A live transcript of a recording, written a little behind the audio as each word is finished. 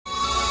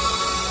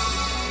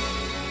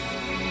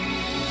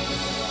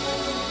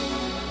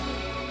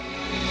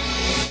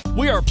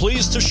We are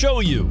pleased to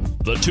show you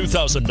the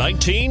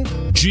 2019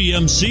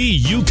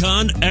 GMC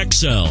Yukon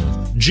XL.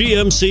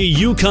 GMC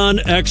Yukon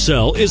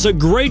XL is a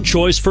great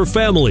choice for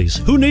families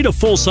who need a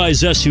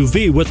full-size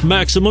SUV with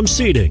maximum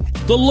seating.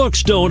 The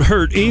looks don't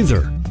hurt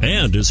either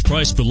and is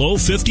priced below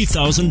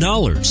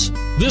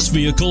 $50,000. This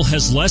vehicle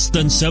has less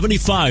than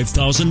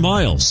 75,000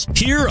 miles.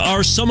 Here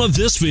are some of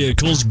this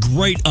vehicle's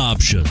great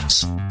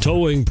options: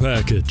 towing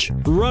package,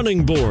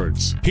 running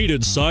boards,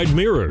 heated side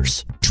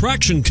mirrors,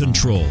 traction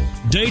control,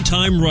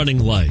 daytime running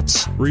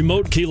lights,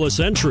 remote keyless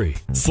entry,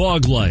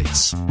 fog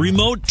lights,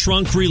 remote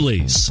trunk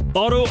release,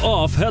 auto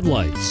off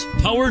headlights,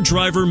 power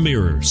driver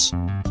mirrors.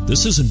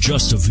 This isn't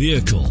just a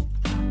vehicle,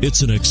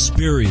 it's an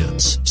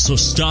experience. So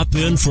stop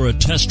in for a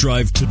test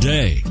drive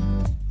today.